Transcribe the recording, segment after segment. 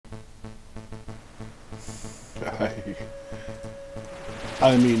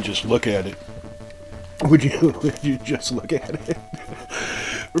I mean, just look at it. Would you just look at it?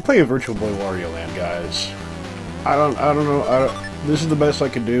 We're playing Virtual Boy Wario Land, guys. I don't know. This is the best I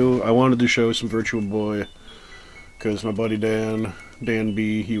could do. I wanted to show some Virtual Boy because my buddy Dan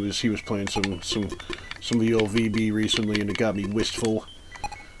B, he was playing some of the old VB recently, and it got me wistful.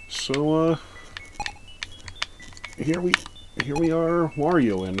 So here we are,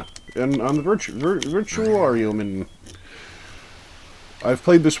 Wario and on the virtual Wario Man. I've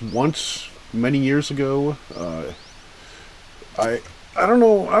played this once many years ago. I don't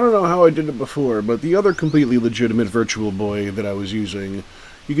know how I did it before, but the other completely legitimate Virtual Boy that I was using,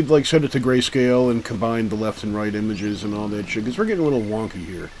 you could like set it to grayscale and combine the left and right images and all that shit, because we're getting a little wonky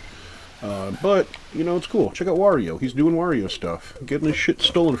here. But, you know, it's cool. Check out Wario. He's doing Wario stuff. Getting his shit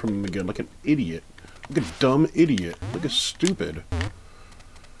stolen from him again, like an idiot. Like a dumb idiot. Like a stupid.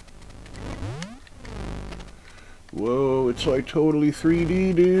 Whoa, it's like totally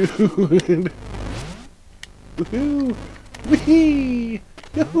 3D, dude. Woohoo! Wee!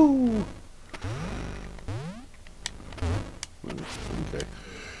 Yahoo! Okay.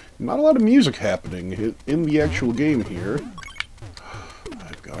 Not a lot of music happening in the actual game here.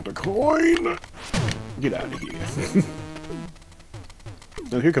 I've got a coin! Get out of here.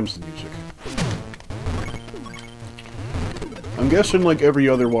 Now here comes the music. I'm guessing like every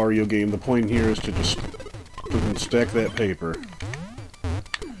other Wario game, the point here is to just stack that paper.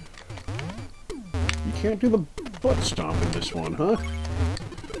 You can't do the butt stomp in this one, huh?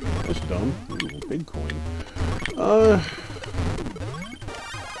 That's dumb. Ooh, big coin.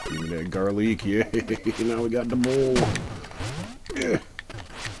 Give me that garlic, yeah. Now we got the bowl. Yeah.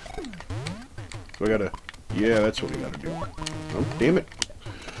 So I gotta... Yeah, that's what we gotta do. Oh, damn it.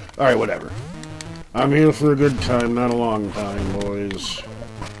 Alright, whatever. I'm here for a good time, not a long time, boys.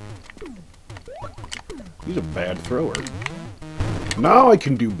 He's a bad thrower. Now I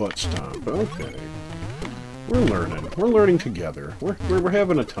can do butt stomp. Okay. We're learning. We're learning together. We're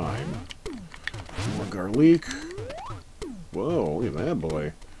having a time. More garlic. Whoa, look at that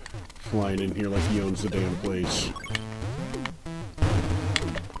boy. Flying in here like he owns the damn place.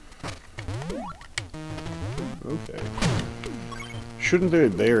 Okay. Shouldn't there...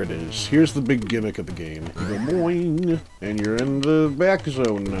 There it is. Here's the big gimmick of the game. You go boing, and you're in the back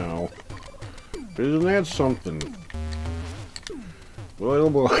zone now. Isn't that something? Boy, oh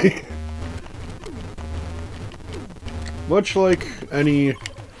boy. Much like any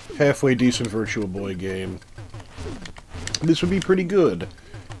halfway decent Virtual Boy game, this would be pretty good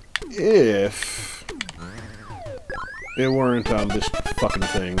if it weren't on this fucking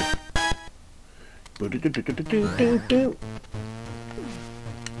thing.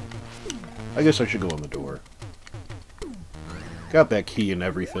 I guess I should go on the door. Got that key and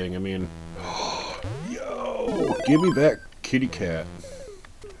everything, I mean... Yo! Give me that kitty cat.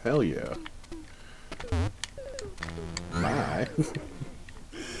 Hell yeah. Bye.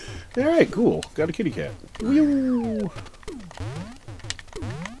 Alright, cool. Got a kitty cat. Whew.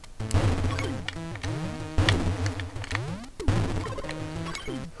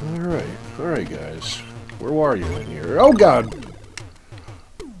 Alright guys. Where are you in here? Oh god!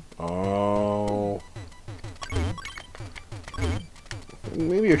 Oh.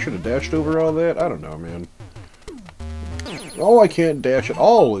 Maybe I should have dashed over all that? I don't know, man. Oh, I can't dash at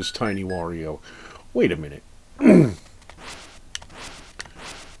all as Tiny Wario. Wait a minute.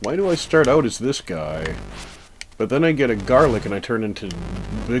 Why do I start out as this guy, but then I get a garlic and I turn into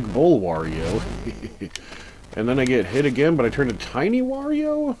Big Bull Wario, and then I get hit again, but I turn to Tiny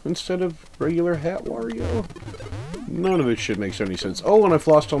Wario instead of regular Hat Wario? None of this shit makes any sense. Oh, and I've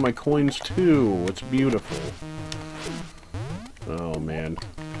lost all my coins too. It's beautiful. Oh man.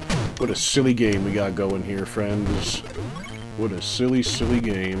 What a silly game we got going here, friends. What a silly, silly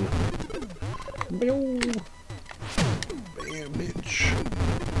game. Bam, bitch.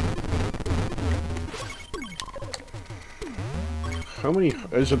 How many...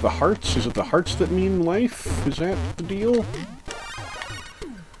 Is it the hearts? Is it the hearts that mean life? Is that the deal?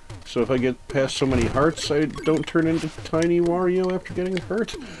 So if I get past so many hearts, I don't turn into Tiny Wario after getting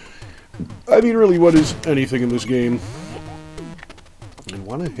hurt? I mean, really, what is anything in this game? I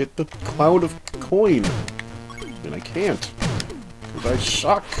want to hit the cloud of coin. And I can't. Because I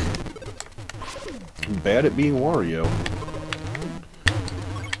suck. I'm bad at being Wario.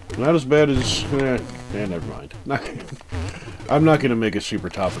 Not as bad as... never mind. I'm not gonna make a super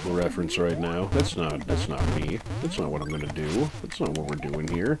topical reference right now. That's not me. That's not what I'm gonna do. That's not what we're doing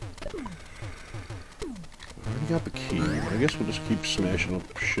here. I already got the key. I guess we'll just keep smashing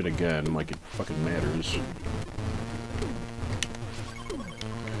up shit again, like it fucking matters.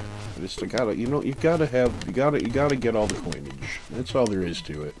 I gotta, you know, you gotta get all the coinage. That's all there is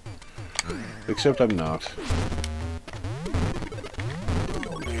to it. Except I'm not.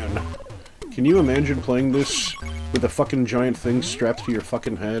 Oh man. Can you imagine playing this with a fucking giant thing strapped to your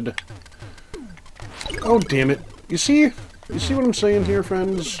fucking head? Oh damn it. You see what I'm saying here,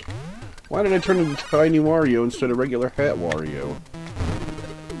 friends? Why did I turn into Tiny Wario instead of regular Hat Wario?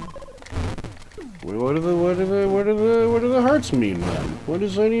 What do the hearts mean then? What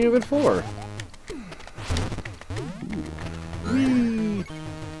is any of it for? Whee!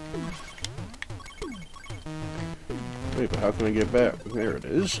 Wait, but how can I get back? There it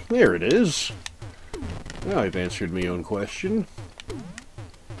is. There it is! Now I've answered my own question.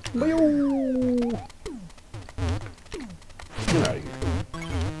 Get out of here.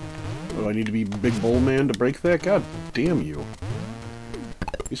 Oh, I need to be Big Bull Man to break that? God damn you.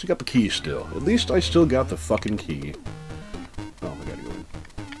 At least I got the key still. At least I still got the fucking key. Oh, I gotta go in.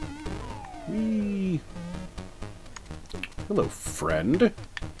 Whee! Hello, friend.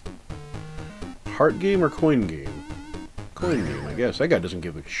 Heart game or coin game? Coin game, I guess. That guy doesn't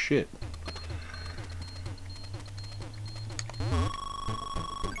give a shit.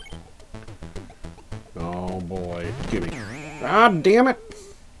 Oh boy. Gimme. Ah, damn it!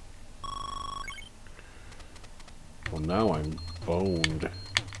 Well, now I'm boned.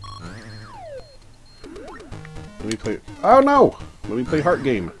 Let me play... Oh no! Let me play heart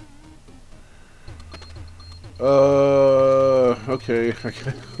game. Okay. I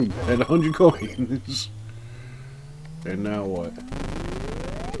had 100 coins. And now what?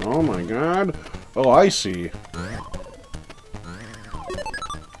 Oh my god. Oh, I see.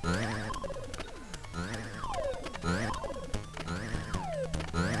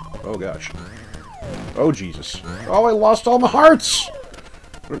 Oh gosh. Oh Jesus. Oh, I lost all my hearts!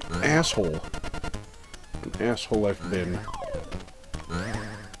 What an asshole. An asshole I've been.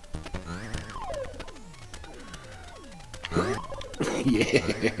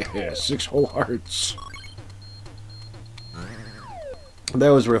 Yeah, 6 whole hearts. That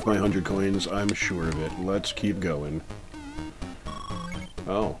was worth my 100 coins, I'm sure of it. Let's keep going.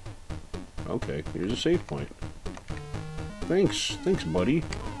 Oh. Okay, here's a save point. Thanks. Thanks, buddy.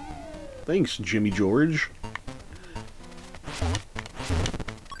 Thanks, Jimmy George.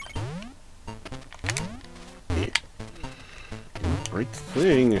 Yeah. Right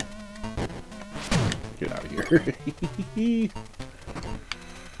thing. Get out of here.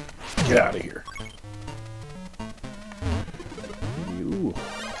 Get out of here. Ooh.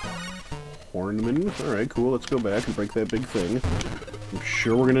 Hornman. Alright, cool. Let's go back and break that big thing. I'm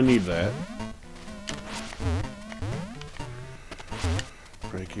sure we're gonna need that.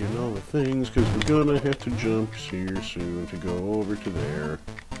 Breaking all the things, because we're gonna have to jump here soon to go over to there.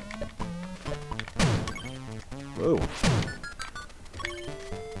 Whoa.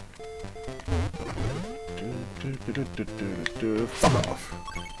 Fuck off.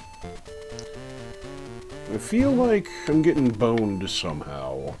 I feel like I'm getting boned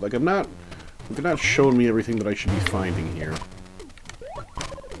somehow. Like they're not showing me everything that I should be finding here.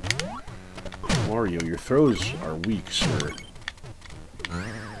 Wario, your throws are weak, sir.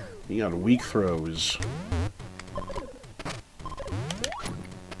 You got weak throws.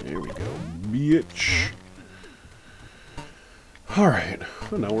 There we go, bitch. Alright,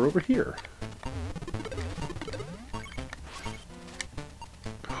 well, now we're over here.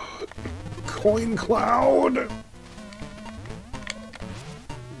 Coin cloud!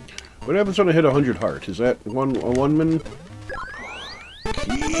 What happens when I hit 100 heart? Is that a one-man?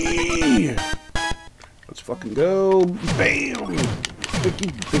 Key! Let's fucking go! Bam!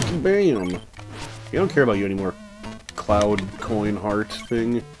 Bicky bam! I don't care about you anymore, cloud coin heart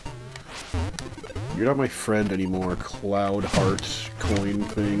thing. You're not my friend anymore, cloud heart coin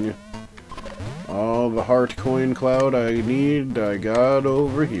thing. All the heart coin cloud I need, I got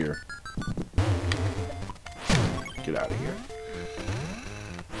over here. Get out of here.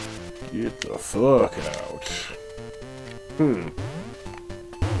 Get the fuck out.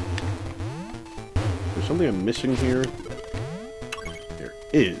 There's something I'm missing here. There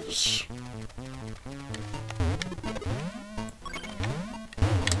is.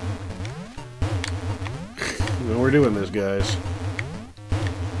 No, we're doing this, guys.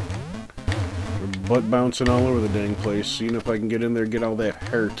 We're butt bouncing all over the dang place, seeing if I can get in there and get all that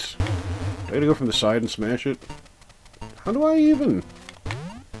hurt. I gotta go from the side and smash it. How do I even?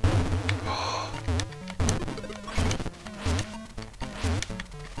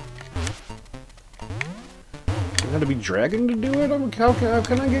 I had to be dragging to do it? How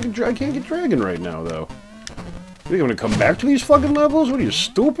can I get? I can't get dragging right now, though. You gonna come back to these fucking levels? What are you,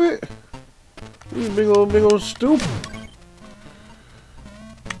 stupid? You big old stoop.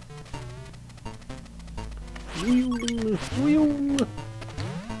 Zoom, zoom.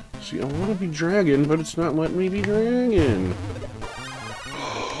 See, I want to be dragon, but it's not letting me be dragon.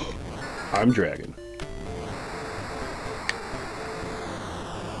 I'm dragon.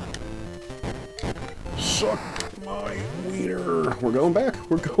 Suck my wiener. We're going back.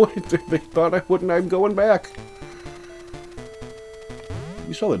 We're going. They thought I wouldn't. I'm going back.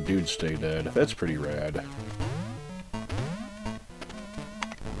 You saw the dude stay dead. That's pretty rad.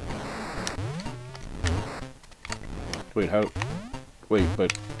 Wait, how? Wait,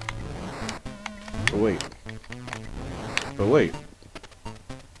 but... Oh, wait. But wait.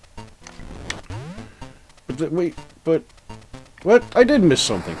 But wait, but... What? I did miss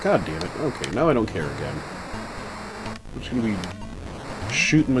something. God damn it. Okay, now I don't care again. I'm just gonna be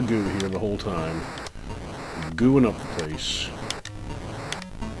shooting Magoo here the whole time. Gooing up the place.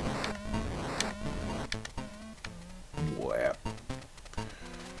 Whap.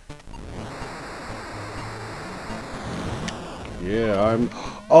 Yeah, I'm...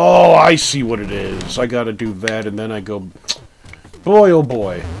 Oh, I see what it is. I gotta do that, and then I go... Boy, oh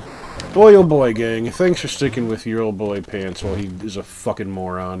boy. Boy, oh boy, gang. Thanks for sticking with your old boy Pants while he is a fucking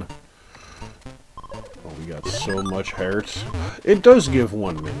moron. Oh, we got so much heart. It does give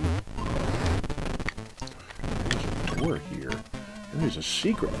 1 minute. There's a door here. And there's a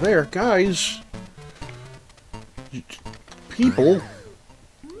secret there. Guys! People!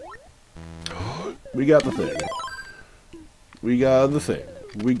 We got the thing. We got the thing.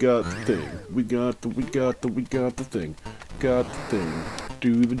 We got the thing. We got the thing. Got the thing.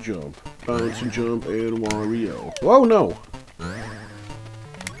 Do the jump. Bounce and jump and Wario. Oh no!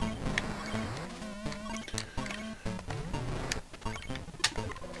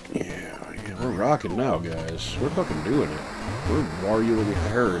 Yeah, we're rocking now, guys. We're fucking doing it. We're Warioing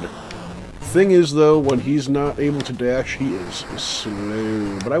hard. Thing is, though, when he's not able to dash, he is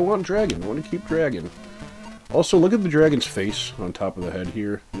slow. But I want Dragon. I want to keep Dragon. Also, look at the dragon's face on top of the head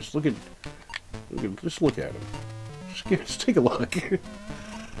here. Just look at just look at him. Just take a look.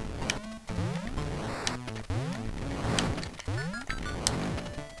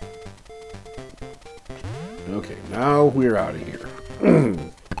 Okay, now we're out of here.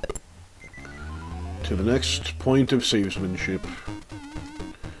 To the next point of salesmanship.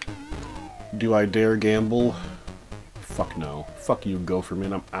 Do I dare gamble? Fuck no. Fuck you,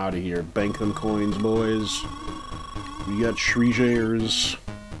 Gopherman. I'm out of here. Bank them coins, boys. We got Shreejers.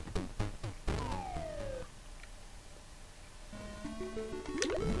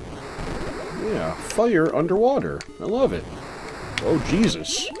 Yeah, fire underwater. I love it. Oh,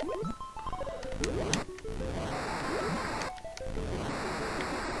 Jesus.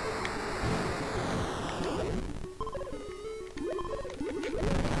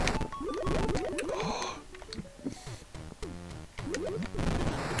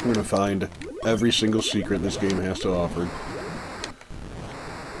 We're gonna find every single secret this game has to offer.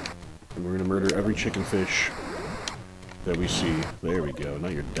 And we're gonna murder every chicken fish that we see. There we go. Now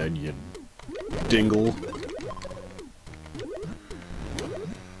you're dead, you dingle.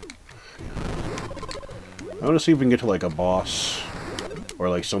 I want to see if we can get to like a boss or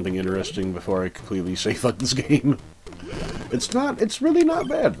like something interesting before I completely say fuck this game. It's really not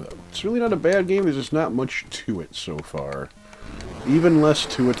bad though. It's really not a bad game. There's just not much to it so far. Even less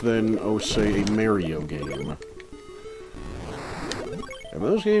to it than, oh, say, a Mario game. And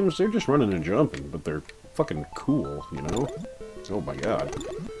those games, they're just running and jumping, but they're fucking cool, you know? Oh my god.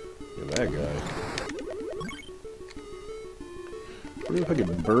 Look at that guy. What if I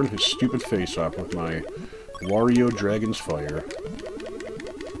could burn his stupid face off with my Wario Dragon's Fire?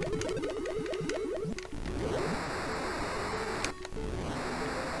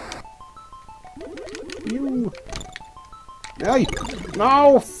 You... Hey!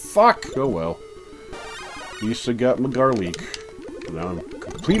 No! Fuck! Oh well. At least I got my garlic. Now I'm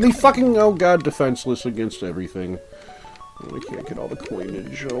completely fucking, oh god, defenseless against everything. Oh, I can't get all the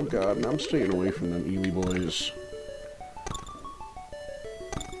coinage. Oh god, and I'm staying away from them Ely boys.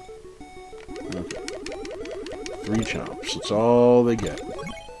 Okay. 3 chomps. That's all they get.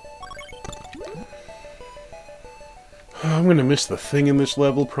 I'm gonna miss the thing in this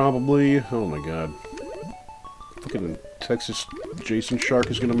level, probably. Oh my god. Fucking Texas Jason Shark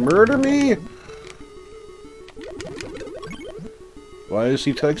is gonna murder me! Why is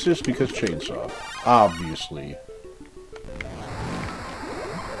he Texas? Because chainsaw. Obviously.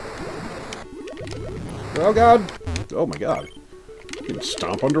 Oh god! Oh my god. You can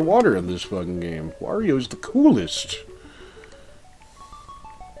stomp underwater in this fucking game. Wario's the coolest!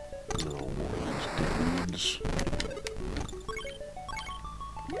 No more of these dudes.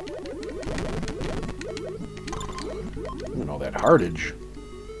 And all that heartage.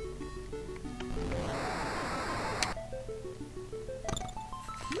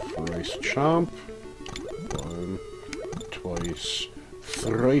 twice chomp. 1, twice,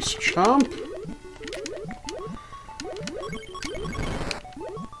 thrice chomp.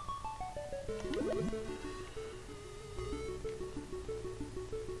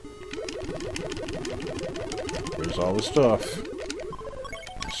 There's all the stuff.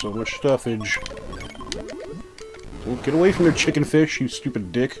 So much stuffage. Well, get away from their chicken fish, you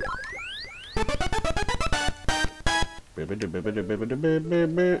stupid dick. Man,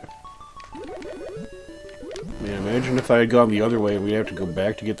 imagine if I had gone the other way and we'd have to go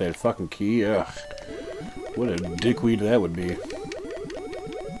back to get that fucking key. Ugh. What a dickweed that would be.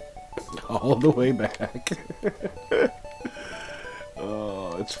 All the way back.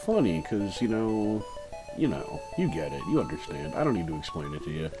 It's funny, because, you know, you get it, you understand. I don't need to explain it to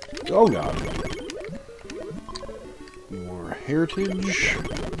you. Oh god. More heritage.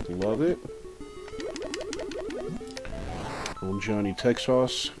 Love it. Old Johnny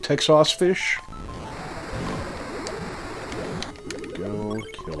Texas fish. There we go.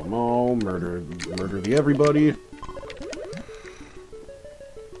 Kill them all. Murder the everybody.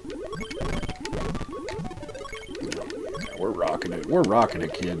 We're rocking it. We're rocking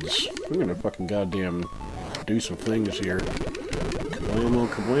it, kids. We're gonna fucking goddamn do some things here. Kablamo,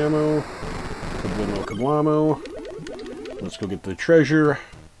 kablamo. Kablamo, kablamo. Let's go get the treasure.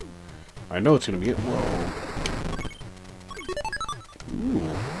 I know it's gonna be it. Whoa. Ooh.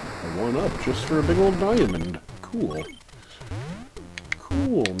 A 1-up just for a big old diamond. Cool.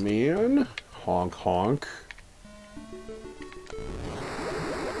 Cool, man. Honk, honk.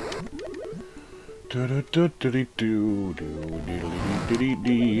 Do do do do do do do do do do. Give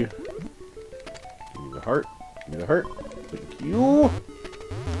me the heart. Give me the heart. Thank you.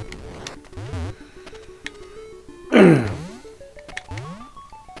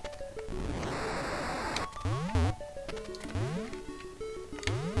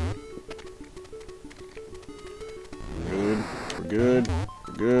 Good.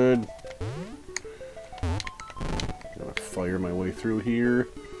 We're good. Gonna fire my way through here.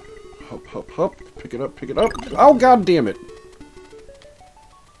 Hop, hop, hop. Pick it up, pick it up. Oh, god damn it!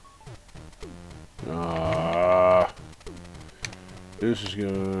 This is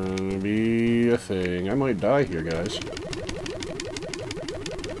gonna be a thing. I might die here, guys.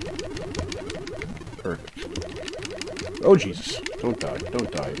 Perfect. Oh, Jesus. Don't die. Don't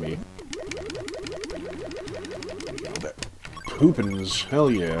die, me. Poopins. Hell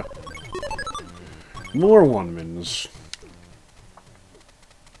yeah. More one-mins.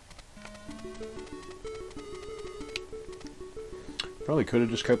 Probably could have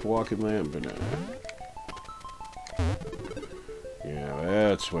just kept walking that, but yeah,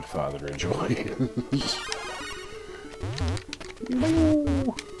 that's what Father enjoys. No.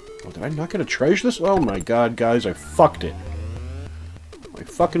 Oh, did I not get a treasure this? Oh my god, guys, I fucked it. I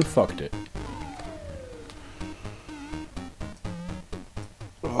fucking fucked it.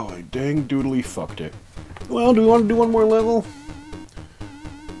 Oh, I dang doodly fucked it. Well, do we want to do one more level?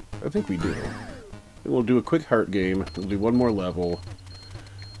 I think we do. We'll do a quick heart game. We'll do one more level.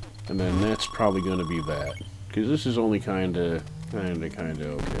 And then that's probably going to be that. Because this is only kind of okay.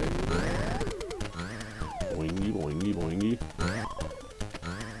 Boingy, boingy, boingy.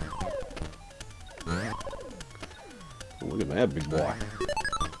 Oh, look at that big boy.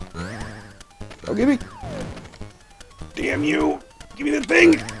 Oh, give me! Damn you! Give me that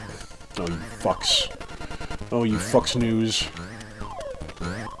thing! Oh, you fucks. Oh, you fucks news.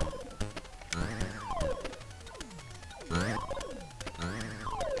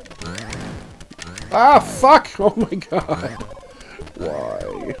 Ah, fuck! Oh my god.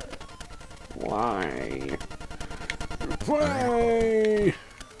 Why? Why? Why?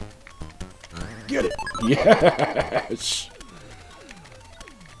 Get it! Yes!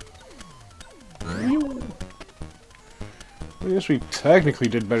 I guess we technically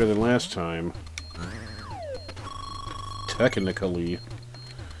did better than last time. Technically.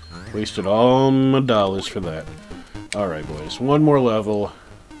 Wasted all my dollars for that. Alright, boys. One more level.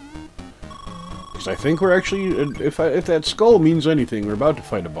 Because I think we're actually... If that skull means anything, we're about to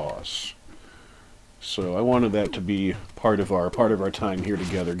fight a boss. So I wanted that to be part of our time here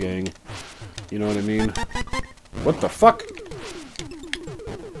together, gang. You know what I mean? What the fuck?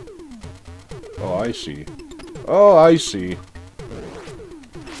 Oh, I see. Oh, I see.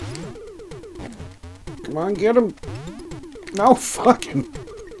 Come on, get him! No fucking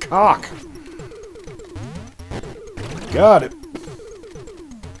cock! Got it!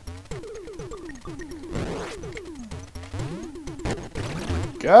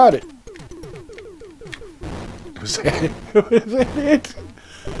 Got it! Was that it? Was that it?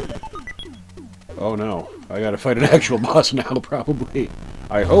 Oh no. I gotta fight an actual boss now, probably.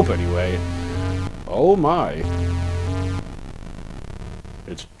 I hope, anyway. Oh my.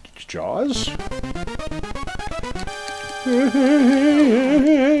 It's Jaws?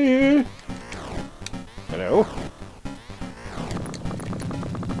 Hello?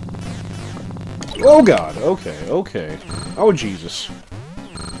 Oh god, okay, okay. Oh Jesus.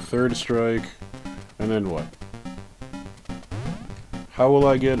 Third strike, and then what? How will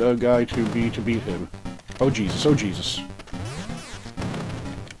I get a guy to beat him? Oh Jesus, oh Jesus.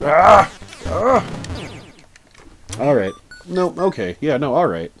 Ah! Ah! Alright. No, okay. Yeah, no,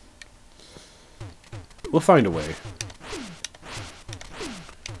 alright. We'll find a way.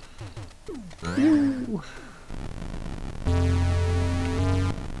 Phew.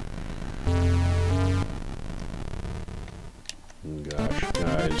 Gosh,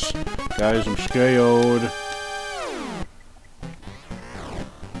 guys. Guys, I'm scared.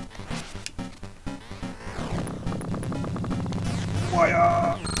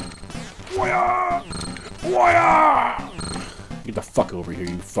 Waya! Waya! Waya! Get the fuck over here,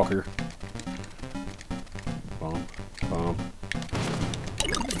 you fucker. Bomb. Bomb.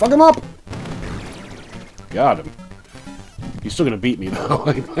 Fuck him up! Got him. He's still gonna beat me, though.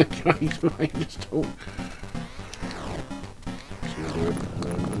 I just don't...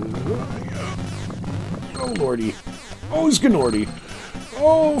 Oh, lordy. Oh, Scanordy.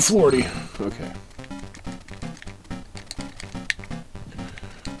 Oh, Flordy. Okay.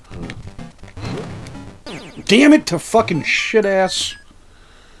 Damn it to fucking shit ass.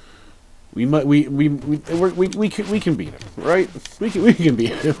 We can beat him, right? We can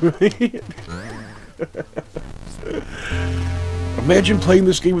beat him, right? Imagine playing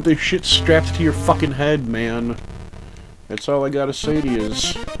this game with this shit strapped to your fucking head, man. That's all I gotta say to you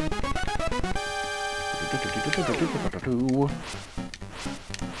is...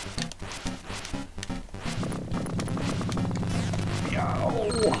 Meow!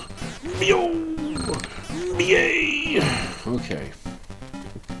 Meow! Yay! Okay.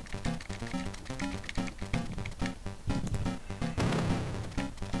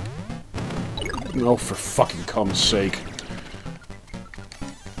 Oh, for fucking cum's sake.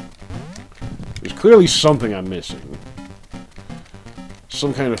 There's clearly something I'm missing.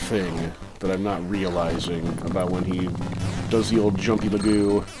 Some kind of thing that I'm not realizing about when he does the old jumpy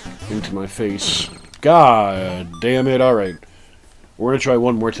lagoo into my face. God damn it, alright. We're gonna try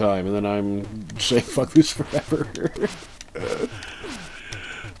one more time, and then I'm saying fuck this forever.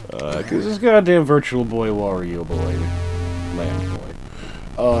 Cause this goddamn Virtual Boy Wario boy. Land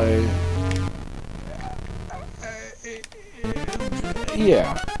boy.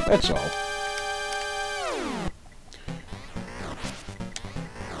 Yeah, that's all.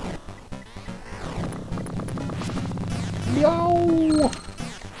 Meow!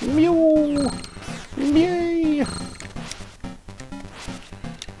 Meow! Yay!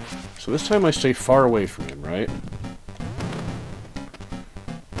 So this time I stay far away from him, right?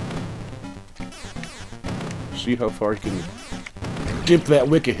 See how far he can dip that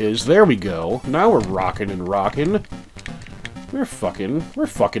wick of his. There we go. Now we're rocking and rocking. We're fucking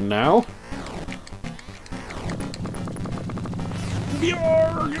now.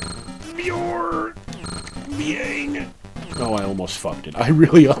 Bjorg! Bjorg! Biang! Oh, I almost fucked it. I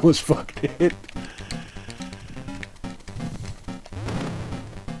really almost fucked it.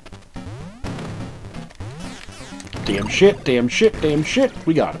 Damn shit, damn shit, damn shit.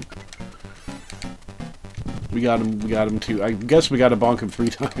 We got him. We got him too. I guess we gotta bonk him 3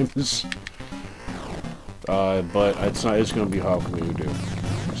 times. But it's gonna be hard for me to do.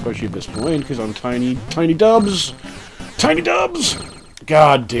 Especially at this point, because I'm tiny dubs! Tiny dubs!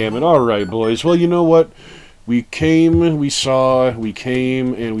 God damn it. Alright, boys. Well, you know what? We came, we saw, we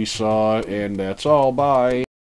came, and we saw, and that's all. Bye.